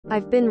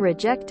I've been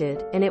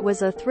rejected, and it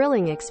was a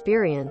thrilling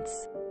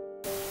experience.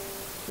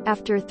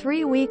 After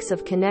 3 weeks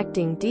of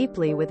connecting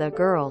deeply with a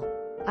girl,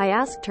 I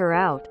asked her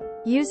out,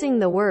 using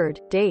the word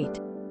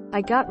date.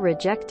 I got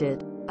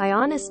rejected. I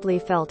honestly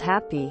felt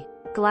happy,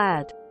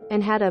 glad,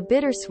 and had a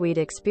bittersweet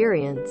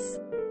experience.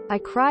 I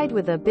cried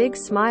with a big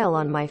smile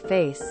on my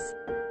face.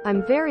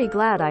 I'm very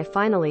glad I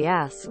finally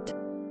asked,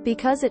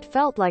 because it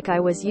felt like I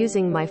was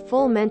using my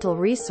full mental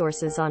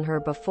resources on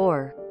her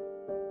before.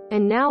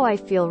 And now I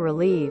feel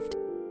relieved.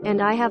 And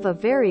I have a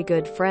very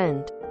good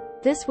friend.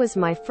 This was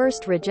my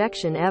first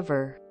rejection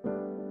ever.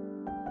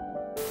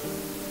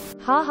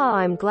 Haha,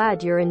 I'm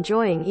glad you're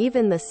enjoying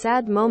even the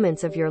sad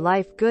moments of your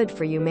life. Good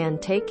for you, man.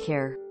 Take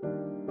care.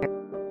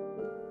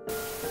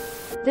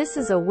 This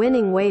is a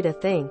winning way to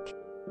think.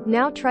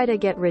 Now try to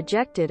get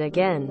rejected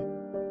again.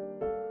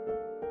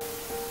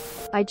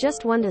 I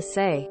just want to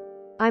say,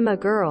 I'm a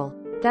girl,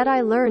 that I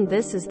learned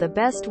this is the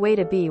best way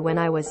to be when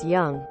I was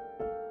young.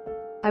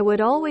 I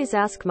would always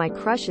ask my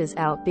crushes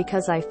out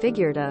because I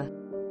figured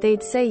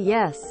they'd say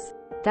yes.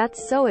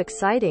 That's so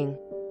exciting.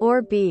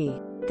 Or B,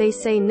 they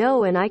say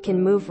no and I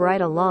can move right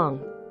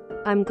along.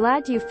 I'm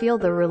glad you feel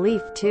the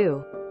relief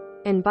too.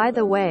 And by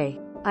the way,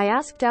 I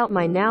asked out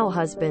my now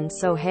husband,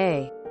 so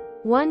hey,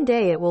 one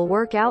day it will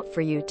work out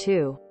for you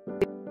too.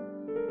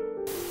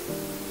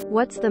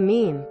 What's the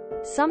meme?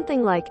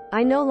 Something like,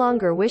 I no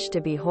longer wish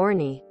to be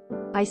horny.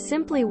 I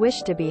simply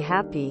wish to be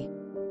happy.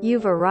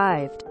 You've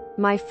arrived,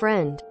 my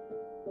friend.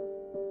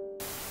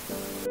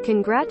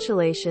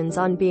 Congratulations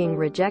on being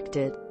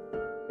rejected.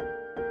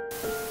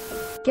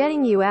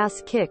 Getting your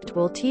ass kicked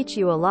will teach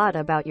you a lot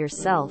about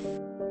yourself.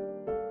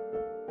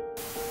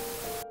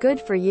 Good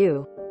for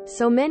you.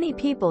 So many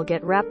people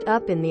get wrapped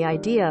up in the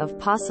idea of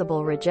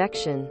possible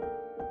rejection,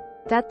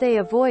 that they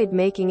avoid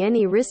making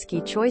any risky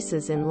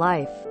choices in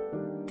life.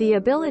 The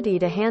ability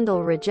to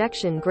handle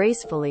rejection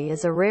gracefully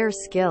is a rare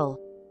skill,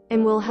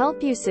 and will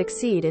help you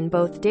succeed in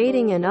both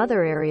dating and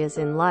other areas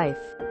in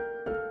life.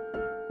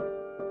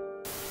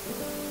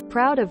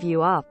 Proud of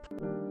you, up.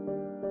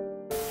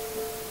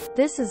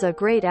 This is a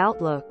great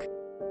outlook.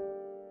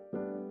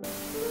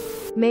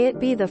 May it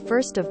be the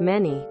first of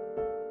many.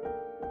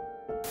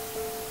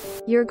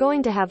 You're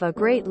going to have a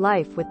great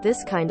life with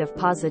this kind of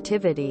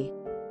positivity.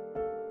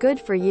 Good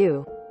for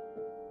you.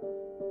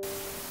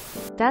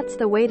 That's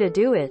the way to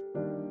do it.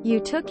 You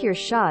took your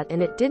shot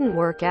and it didn't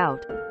work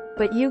out,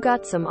 but you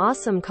got some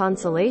awesome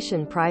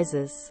consolation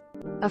prizes,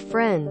 a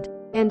friend,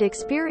 and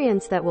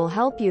experience that will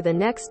help you the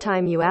next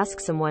time you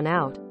ask someone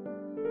out.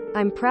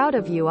 I'm proud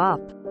of you,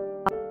 up.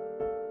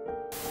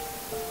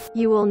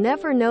 You will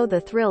never know the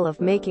thrill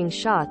of making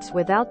shots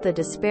without the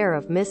despair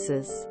of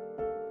misses.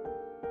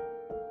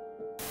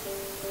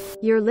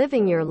 You're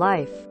living your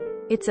life.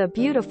 It's a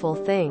beautiful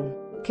thing.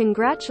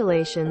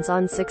 Congratulations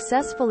on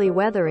successfully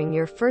weathering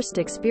your first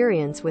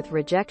experience with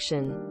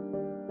rejection.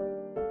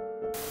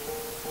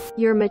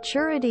 Your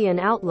maturity and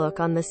outlook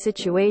on the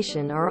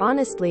situation are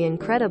honestly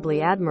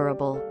incredibly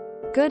admirable.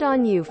 Good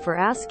on you for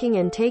asking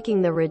and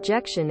taking the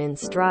rejection in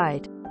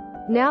stride.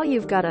 Now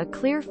you've got a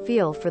clear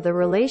feel for the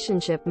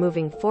relationship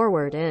moving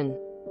forward and,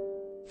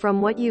 from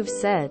what you've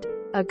said,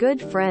 a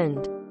good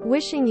friend.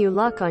 Wishing you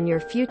luck on your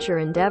future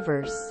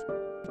endeavors.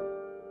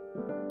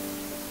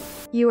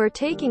 You are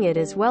taking it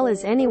as well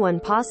as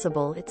anyone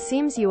possible. It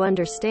seems you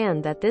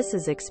understand that this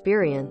is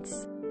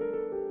experience.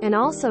 And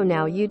also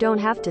now you don't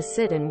have to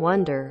sit and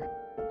wonder.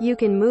 You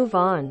can move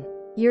on.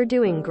 You're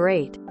doing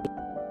great.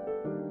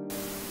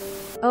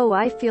 Oh,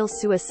 I feel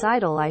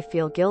suicidal. I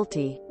feel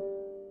guilty.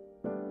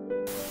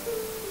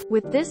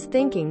 With this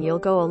thinking you'll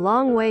go a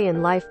long way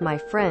in life, my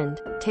friend.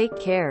 Take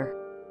care.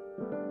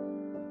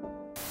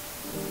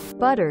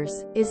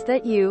 Butters, is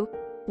that you?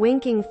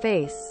 Winking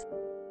face.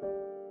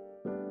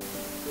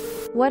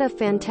 What a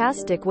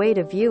fantastic way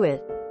to view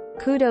it.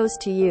 Kudos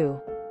to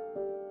you.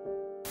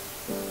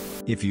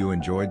 If you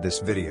enjoyed this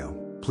video,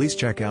 please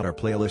check out our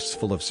playlists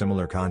full of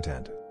similar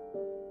content.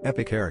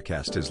 Epic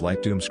Haircast is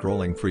like doom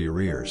scrolling for your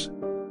ears.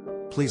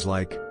 Please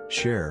like,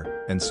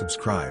 share, and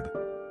subscribe.